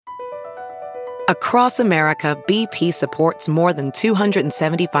Across America, BP supports more than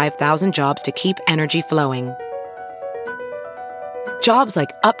 275,000 jobs to keep energy flowing. Jobs like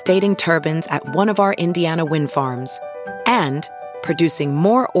updating turbines at one of our Indiana wind farms and producing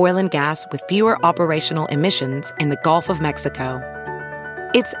more oil and gas with fewer operational emissions in the Gulf of Mexico.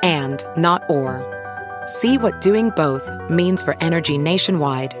 It's and, not or. See what doing both means for energy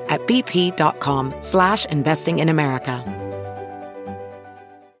nationwide at bp.com/investing in America.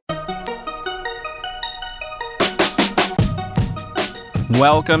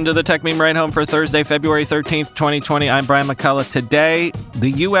 Welcome to the Tech Meme Ride Home for Thursday, February 13th, 2020. I'm Brian McCullough. Today,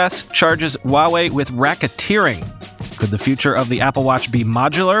 the U.S. charges Huawei with racketeering. Could the future of the Apple Watch be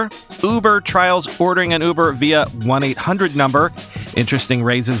modular? Uber trials ordering an Uber via 1-800 number. Interesting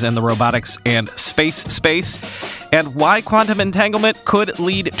raises in the robotics and space. And why quantum entanglement could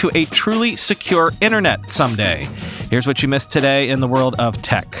lead to a truly secure internet someday. Here's what you missed today in the world of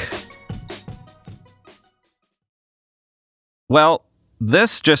tech. Well,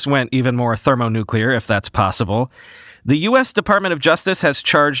 this just went even more thermonuclear, if that's possible. The U.S. Department of Justice has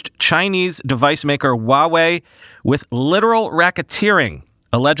charged Chinese device maker Huawei with literal racketeering,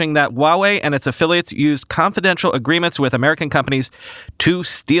 alleging that Huawei and its affiliates used confidential agreements with American companies to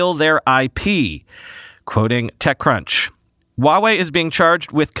steal their IP. Quoting TechCrunch, Huawei is being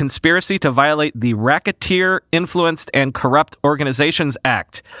charged with conspiracy to violate the Racketeer, Influenced, and Corrupt Organizations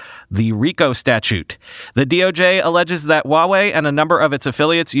Act, the RICO statute. The DOJ alleges that Huawei and a number of its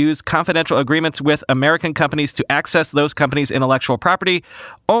affiliates used confidential agreements with American companies to access those companies' intellectual property,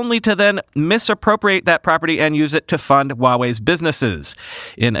 only to then misappropriate that property and use it to fund Huawei's businesses.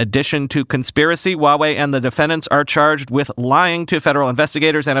 In addition to conspiracy, Huawei and the defendants are charged with lying to federal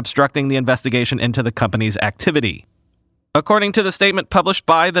investigators and obstructing the investigation into the company's activity. According to the statement published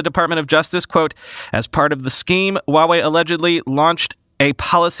by the Department of Justice, quote, as part of the scheme, Huawei allegedly launched a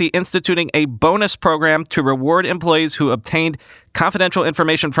policy instituting a bonus program to reward employees who obtained confidential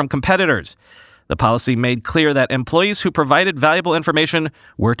information from competitors. The policy made clear that employees who provided valuable information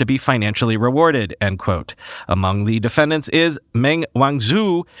were to be financially rewarded, end quote. Among the defendants is Meng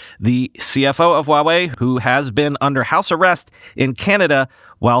Wanzhou, the CFO of Huawei, who has been under house arrest in Canada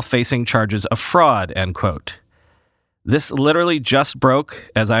while facing charges of fraud, end quote. This literally just broke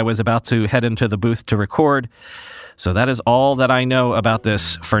as I was about to head into the booth to record, so that is all that I know about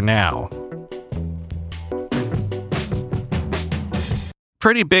this for now.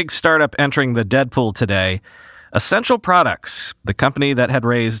 Pretty big startup entering the Deadpool today. Essential Products, the company that had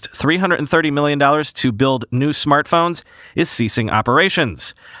raised $330 million to build new smartphones, is ceasing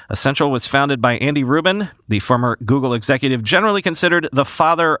operations. Essential was founded by Andy Rubin, the former Google executive generally considered the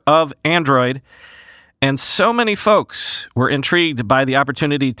father of Android. And so many folks were intrigued by the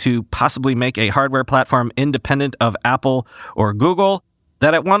opportunity to possibly make a hardware platform independent of Apple or Google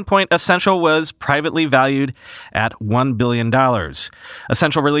that at one point Essential was privately valued at $1 billion.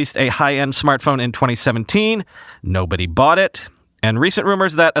 Essential released a high-end smartphone in 2017. Nobody bought it. And recent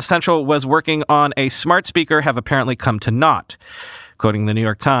rumors that Essential was working on a smart speaker have apparently come to naught. Quoting the New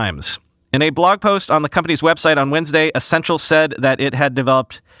York Times, in a blog post on the company's website on Wednesday, Essential said that it had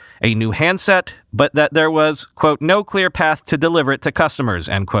developed a new handset, but that there was, quote, no clear path to deliver it to customers,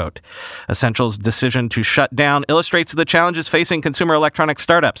 end quote. Essential's decision to shut down illustrates the challenges facing consumer electronic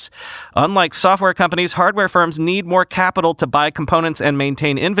startups. Unlike software companies, hardware firms need more capital to buy components and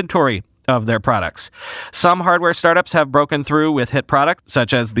maintain inventory of their products. Some hardware startups have broken through with hit products,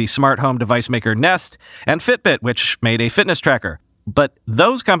 such as the smart home device maker Nest and Fitbit, which made a fitness tracker. But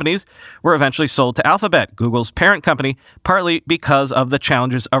those companies were eventually sold to Alphabet, Google's parent company, partly because of the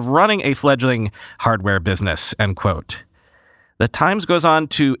challenges of running a fledgling hardware business, end quote. The Times goes on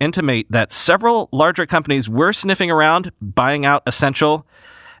to intimate that several larger companies were sniffing around, buying out Essential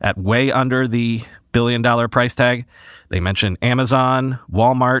at way under the billion-dollar price tag. They mention Amazon,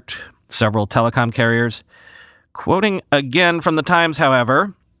 Walmart, several telecom carriers. Quoting again from the Times,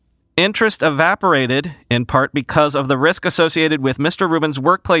 however, interest evaporated in part because of the risk associated with Mr. Rubin's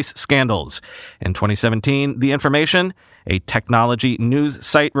workplace scandals. In 2017, The Information, a technology news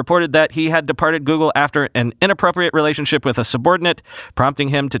site, reported that he had departed Google after an inappropriate relationship with a subordinate, prompting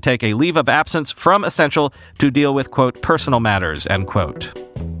him to take a leave of absence from Essential to deal with, quote, personal matters, end quote.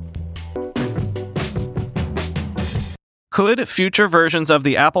 Could future versions of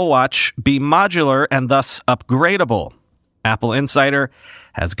the Apple Watch be modular and thus upgradable? Apple Insider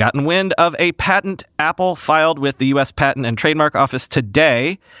has gotten wind of a patent Apple filed with the U.S. Patent and Trademark Office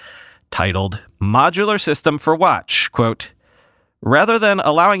today, titled Modular System for Watch. Quote, rather than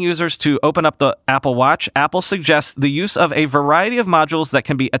allowing users to open up the Apple Watch, Apple suggests the use of a variety of modules that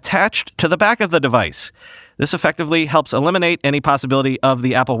can be attached to the back of the device. This effectively helps eliminate any possibility of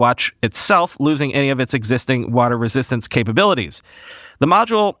the Apple Watch itself losing any of its existing water resistance capabilities. The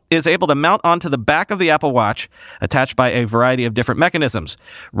module is able to mount onto the back of the Apple Watch, attached by a variety of different mechanisms.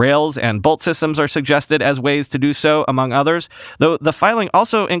 Rails and bolt systems are suggested as ways to do so, among others, though the filing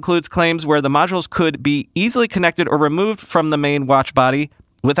also includes claims where the modules could be easily connected or removed from the main watch body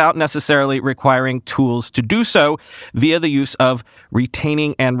without necessarily requiring tools to do so via the use of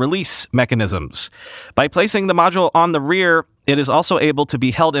retaining and release mechanisms. By placing the module on the rear, it is also able to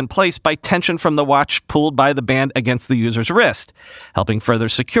be held in place by tension from the watch pulled by the band against the user's wrist, helping further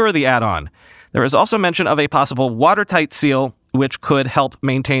secure the add-on. There is also mention of a possible watertight seal, which could help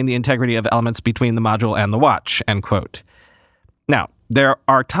maintain the integrity of elements between the module and the watch, end quote. Now, there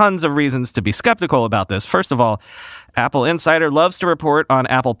are tons of reasons to be skeptical about this. First of all, Apple Insider loves to report on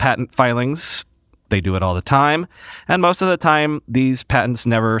Apple patent filings. They do it all the time. And most of the time, these patents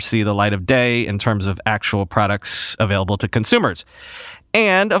never see the light of day in terms of actual products available to consumers.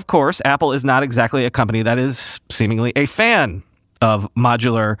 And, of course, Apple is not exactly a company that is seemingly a fan of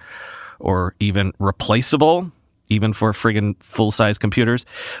modular or even replaceable, even for friggin' full-size computers.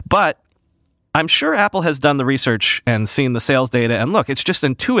 But I'm sure Apple has done the research and seen the sales data, and look, it's just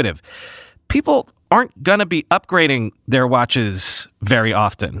intuitive. People aren't going to be upgrading their watches very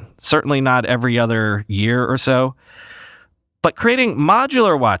often, certainly not every other year or so. But creating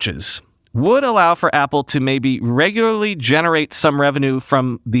modular watches would allow for Apple to maybe regularly generate some revenue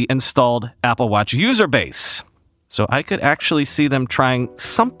from the installed Apple Watch user base. So I could actually see them trying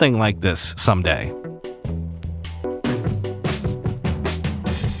something like this someday.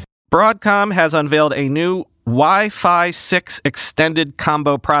 Broadcom has unveiled a new Wi-Fi 6 extended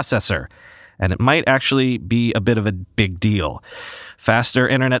combo processor, and it might actually be a bit of a big deal. Faster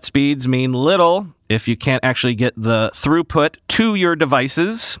internet speeds mean little if you can't actually get the throughput to your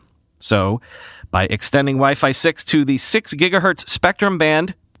devices. So, by extending Wi-Fi 6 to the 6 gigahertz spectrum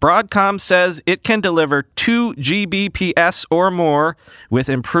band, Broadcom says it can deliver 2 Gbps or more with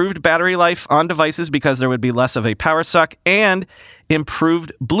improved battery life on devices because there would be less of a power suck, and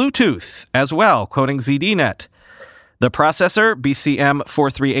improved Bluetooth as well, quoting ZDNet. The processor,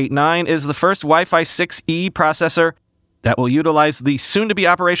 BCM4389, is the first Wi-Fi 6E processor that will utilize the soon-to-be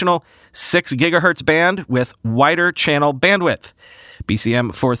operational 6 gigahertz band with wider channel bandwidth.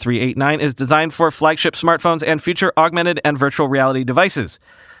 BCM4389 is designed for flagship smartphones and future augmented and virtual reality devices.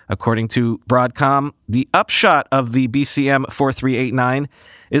 According to Broadcom, the upshot of the BCM4389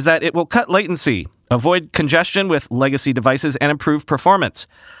 is that it will cut latency, avoid congestion with legacy devices, and improve performance.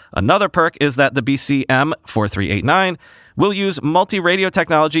 Another perk is that the BCM4389 will use multi-radio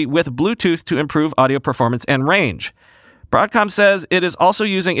technology with Bluetooth to improve audio performance and range. Broadcom says it is also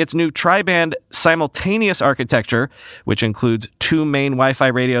using its new tri-band simultaneous architecture, which includes 2 main Wi-Fi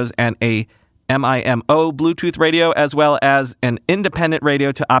radios and a MIMO Bluetooth radio, as well as an independent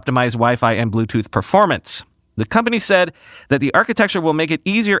radio to optimize Wi-Fi and Bluetooth performance. The company said that the architecture will make it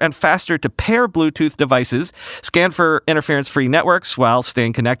easier and faster to pair Bluetooth devices, scan for interference-free networks while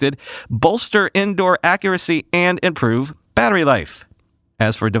staying connected, bolster indoor accuracy, and improve battery life.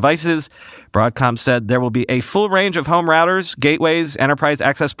 As for devices, Broadcom said there will be a full range of home routers, gateways, enterprise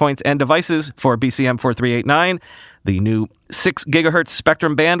access points, and devices for BCM4389. The new 6 gigahertz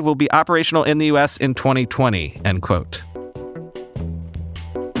spectrum band will be operational in the U.S. in 2020, end quote.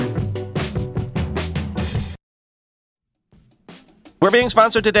 We're being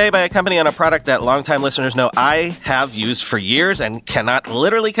sponsored today by a company on a product that longtime listeners know I have used for years and cannot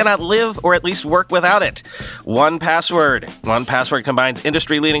live or at least work without it. 1Password. 1Password combines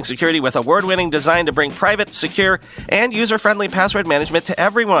industry-leading security with award-winning design to bring private, secure, and user-friendly password management to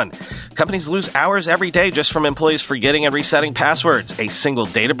everyone. Companies lose hours every day just from employees forgetting and resetting passwords. A single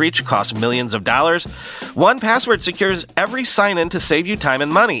data breach costs millions of dollars. 1Password secures every sign-in to save you time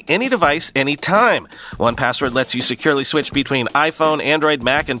and money, any device, anytime. 1Password lets you securely switch between iPhone, Android,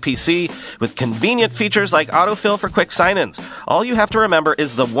 Mac, and PC with convenient features like autofill for quick sign-ins. All you have to remember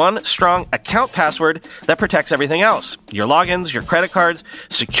is the one strong account password that protects everything else. Your logins, your credit cards,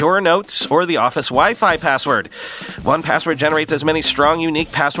 secure notes, or the office Wi-Fi password. 1Password generates as many strong,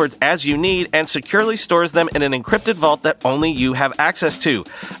 unique passwords as you need and securely stores them in an encrypted vault that only you have access to.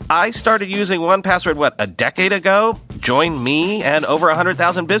 I started using 1Password, a decade ago? Join me and over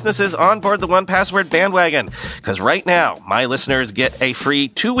 100,000 businesses on board the 1Password bandwagon. Because right now, my listeners get a free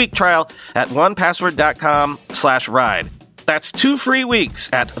 2-week trial at 1password.com/ride. That's 2 free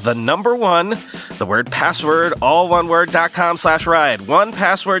weeks at the number 1, the word password, all one word, .com/ride.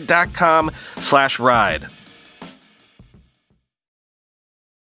 1password.com/ride.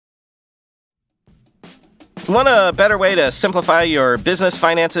 Want a better way to simplify your business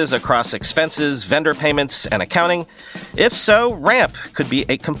finances across expenses, vendor payments, and accounting? If so, Ramp could be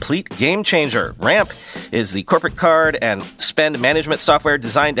a complete game changer. Ramp is the corporate card and spend management software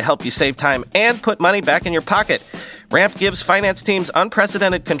designed to help you save time and put money back in your pocket. Ramp gives finance teams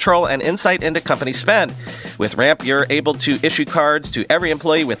unprecedented control and insight into company spend. With Ramp, you're able to issue cards to every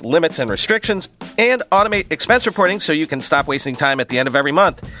employee with limits and restrictions and automate expense reporting so you can stop wasting time at the end of every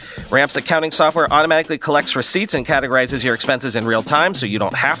month. Ramp's accounting software automatically collects receipts and categorizes your expenses in real time so you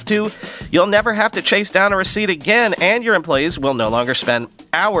don't have to. You'll never have to chase down a receipt again, and your employees will no longer spend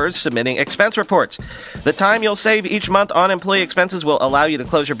hours submitting expense reports. The time you'll save each month on employee expenses will allow you to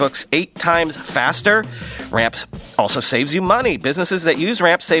close your books 8 times faster. Ramp also saves you money. Businesses that use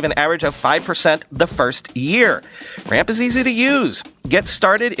Ramp save an average of 5% the first year. Ramp is easy to use. Get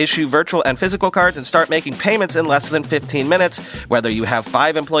started, issue virtual and physical cards, and start making payments in less than 15 minutes, whether you have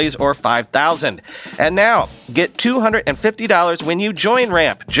 5 employees or 5,000. And now, get $250 when you join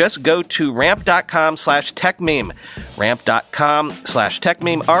Ramp. Just go to ramp.com/techmeme.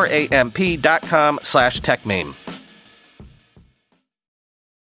 Ramp.com/techmeme. ramp.com/techmeme.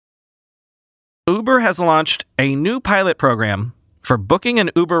 Uber has launched a new pilot program for booking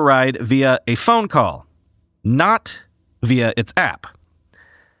an Uber ride via a phone call, not via its app.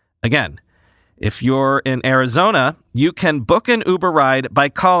 Again, if you're in Arizona, you can book an Uber ride by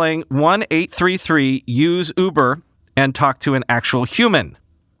calling 1-833-USE-UBER and talk to an actual human,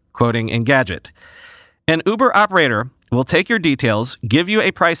 quoting Engadget. An Uber operator will take your details, give you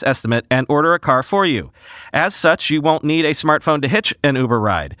a price estimate, and order a car for you. As such, you won't need a smartphone to hitch an Uber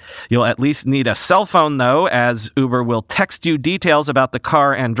ride. You'll at least need a cell phone, though, as Uber will text you details about the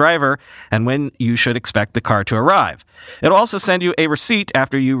car and driver and when you should expect the car to arrive. It'll also send you a receipt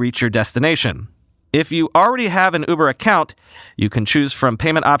after you reach your destination. If you already have an Uber account, you can choose from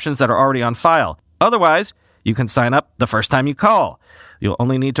payment options that are already on file. Otherwise, you can sign up the first time you call. You'll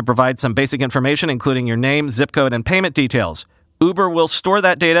only need to provide some basic information, including your name, zip code, and payment details. Uber will store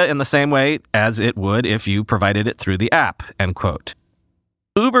that data in the same way as it would if you provided it through the app, end quote.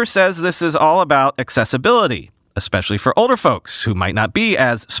 Uber says this is all about accessibility, especially for older folks who might not be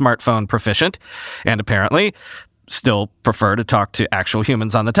as smartphone proficient and apparently still prefer to talk to actual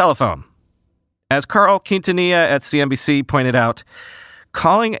humans on the telephone. As Carl Quintanilla at CNBC pointed out,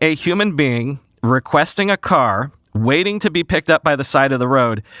 calling a human being, requesting a car, waiting to be picked up by the side of the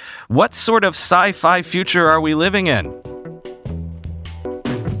road. What sort of sci-fi future are we living in?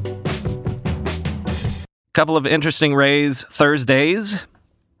 Couple of interesting Raise Thursdays.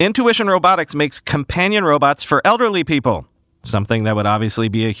 Intuition Robotics makes companion robots for elderly people, something that would obviously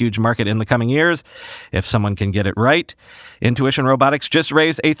be a huge market in the coming years if someone can get it right. Intuition Robotics just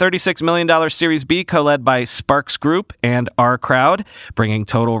raised a $36 million Series B co-led by Sparks Group and R Crowd, bringing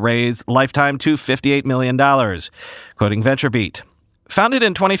total raise lifetime to $58 million, quoting VentureBeat. Founded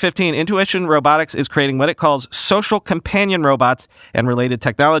in 2015, Intuition Robotics is creating what it calls social companion robots and related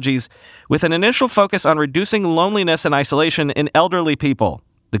technologies with an initial focus on reducing loneliness and isolation in elderly people.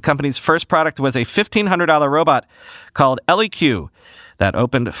 The company's first product was a $1,500 robot called ElliQ that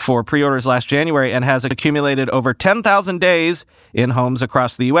opened for pre-orders last January and has accumulated over 10,000 days in homes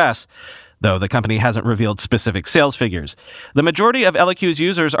across the U.S., though the company hasn't revealed specific sales figures. The majority of ElliQ's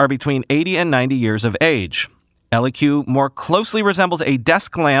users are between 80 and 90 years of age. ElliQ more closely resembles a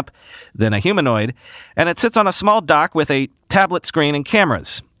desk lamp than a humanoid, and it sits on a small dock with a tablet screen and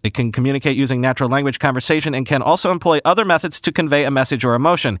cameras. It can communicate using natural language conversation and can also employ other methods to convey a message or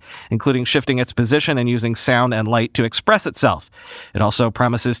emotion, including shifting its position and using sound and light to express itself. It also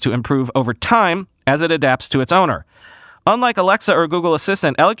promises to improve over time as it adapts to its owner. Unlike Alexa or Google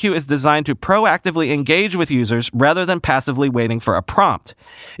Assistant, ElliQ is designed to proactively engage with users rather than passively waiting for a prompt.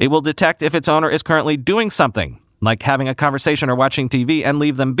 It will detect if its owner is currently doing something, like having a conversation or watching TV, and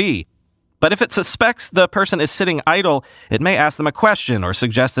leave them be. But if it suspects the person is sitting idle, it may ask them a question or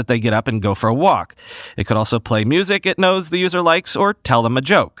suggest that they get up and go for a walk. It could also play music it knows the user likes or tell them a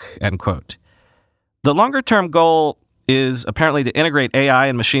joke, end quote. The longer-term goal is apparently to integrate AI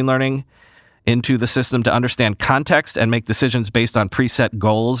and machine learning into the system to understand context and make decisions based on preset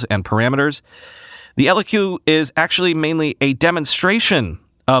goals and parameters. The ElliQ is actually mainly a demonstration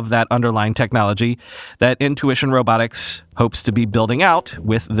of that underlying technology that Intuition Robotics hopes to be building out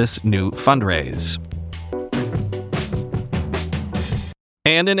with this new fundraise.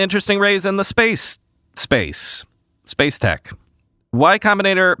 And an interesting raise in the space tech. Y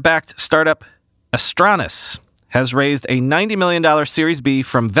Combinator-backed startup Astranis has raised a $90 million Series B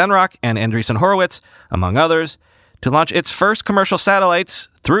from Venrock and Andreessen Horowitz, among others, to launch its first commercial satellites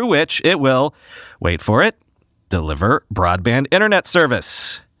through which it will, wait for it, deliver broadband internet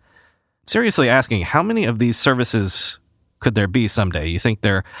service. seriously asking, how many of these services could there be someday? You think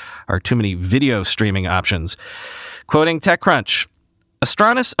there are too many video streaming options. Quoting TechCrunch,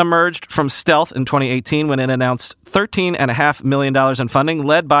 Astranis emerged from stealth in 2018 when it announced $13.5 million in funding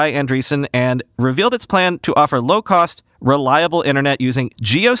led by Andreessen and revealed its plan to offer low-cost, reliable internet using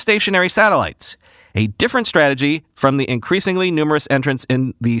geostationary satellites, a different strategy from the increasingly numerous entrants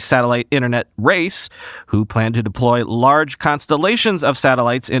in the satellite internet race who plan to deploy large constellations of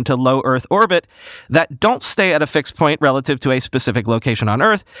satellites into low Earth orbit that don't stay at a fixed point relative to a specific location on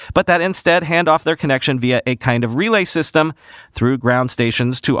Earth, but that instead hand off their connection via a kind of relay system through ground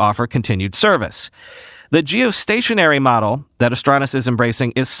stations to offer continued service. The geostationary model that Astranis is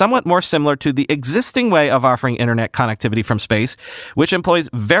embracing is somewhat more similar to the existing way of offering internet connectivity from space, which employs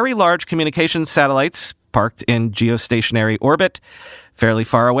very large communications satellites parked in geostationary orbit fairly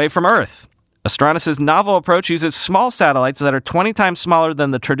far away from Earth. Astranis' novel approach uses small satellites that are 20 times smaller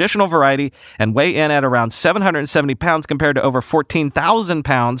than the traditional variety and weigh in at around 770 pounds compared to over 14,000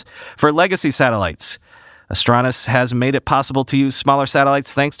 pounds for legacy satellites. Astranis has made it possible to use smaller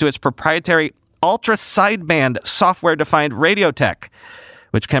satellites thanks to its proprietary ultra-sideband software-defined radio tech,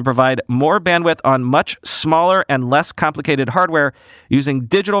 which can provide more bandwidth on much smaller and less complicated hardware using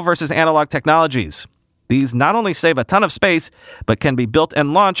digital versus analog technologies. These not only save a ton of space, but can be built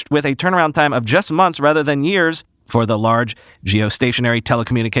and launched with a turnaround time of just months rather than years for the large geostationary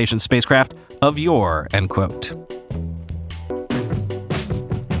telecommunications spacecraft of yore, end quote.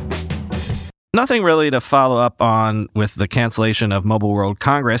 Nothing really to follow up on with the cancellation of Mobile World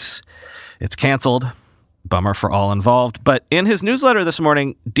Congress. It's canceled. Bummer for all involved. But in his newsletter this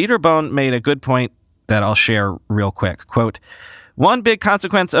morning, Dieter Bohn made a good point that I'll share real quick. Quote, one big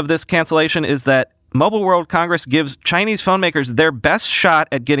consequence of this cancellation is that Mobile World Congress gives Chinese phone makers their best shot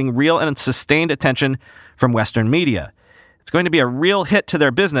at getting real and sustained attention from Western media. It's going to be a real hit to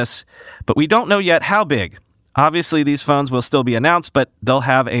their business, but we don't know yet how big. Obviously, these phones will still be announced, but they'll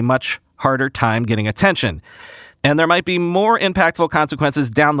have a much harder time getting attention. And there might be more impactful consequences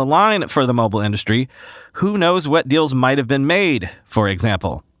down the line for the mobile industry. Who knows what deals might have been made, for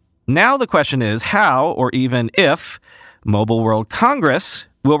example. Now the question is how, or even if, Mobile World Congress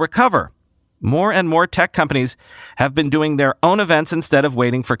will recover. More and more tech companies have been doing their own events instead of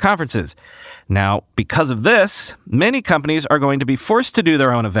waiting for conferences. Now, because of this, many companies are going to be forced to do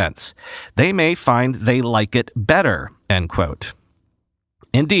their own events. They may find they like it better, end quote.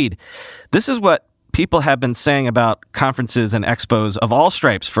 Indeed, this is what people have been saying about conferences and expos of all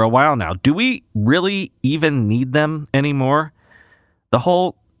stripes for a while now. Do we really even need them anymore? The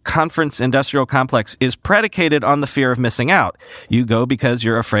whole conference industrial complex is predicated on the fear of missing out. You go because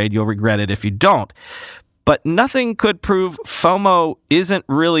you're afraid you'll regret it if you don't. But nothing could prove FOMO isn't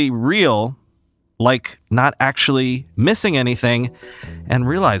really real, like not actually missing anything and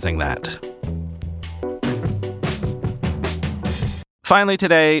realizing that. Finally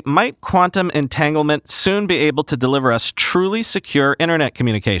today, might quantum entanglement soon be able to deliver us truly secure internet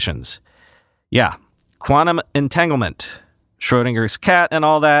communications? Yeah, quantum entanglement. Schrodinger's cat and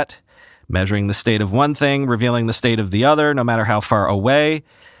all that. Measuring the state of one thing, revealing the state of the other, no matter how far away.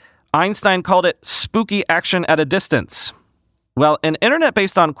 Einstein called it spooky action at a distance. Well, an internet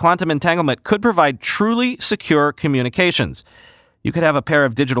based on quantum entanglement could provide truly secure communications. You could have a pair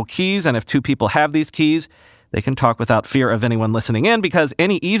of digital keys, and if two people have these keys, they can talk without fear of anyone listening in because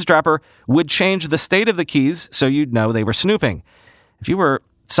any eavesdropper would change the state of the keys so you'd know they were snooping. If you were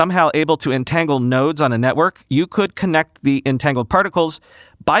somehow able to entangle nodes on a network, you could connect the entangled particles,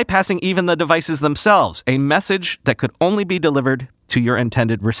 bypassing even the devices themselves, a message that could only be delivered to your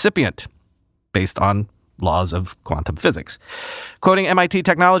intended recipient, based on laws of quantum physics. Quoting MIT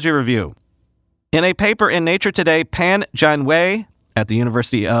Technology Review, in a paper in Nature Today, Pan Jianwei at the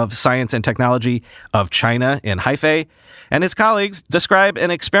University of Science and Technology of China in Hefei and his colleagues describe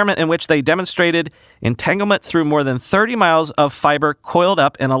an experiment in which they demonstrated entanglement through more than 30 miles of fiber coiled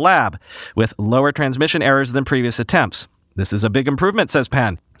up in a lab with lower transmission errors than previous attempts. This is a big improvement, says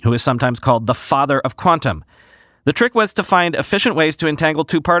Pan, who is sometimes called the father of quantum. The trick was to find efficient ways to entangle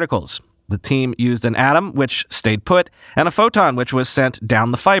two particles. The team used an atom, which stayed put, and a photon, which was sent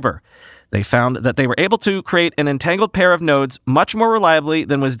down the fiber. They found that they were able to create an entangled pair of nodes much more reliably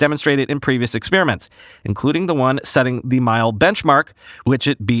than was demonstrated in previous experiments, including the one setting the mile benchmark, which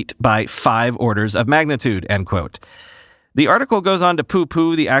it beat by 5 orders of magnitude, end quote. The article goes on to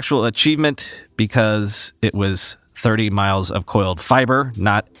poo-poo the actual achievement because it was 30 miles of coiled fiber,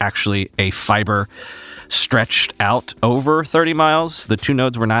 not actually a fiber stretched out over 30 miles. The two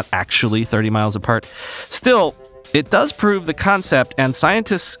nodes were not actually 30 miles apart. Still, it does prove the concept, and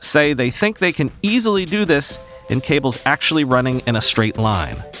scientists say they think they can easily do this in cables actually running in a straight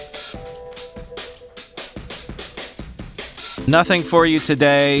line. nothing for you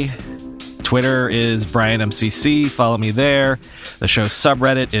today. Twitter is BrianMCC. Follow me there. The show's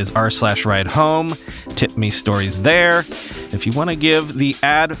subreddit is r/ridehome. Tip me stories there. If you want to give the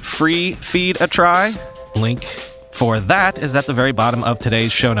ad-free feed a try, link for that is at the very bottom of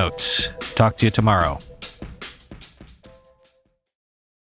today's show notes. Talk to you tomorrow.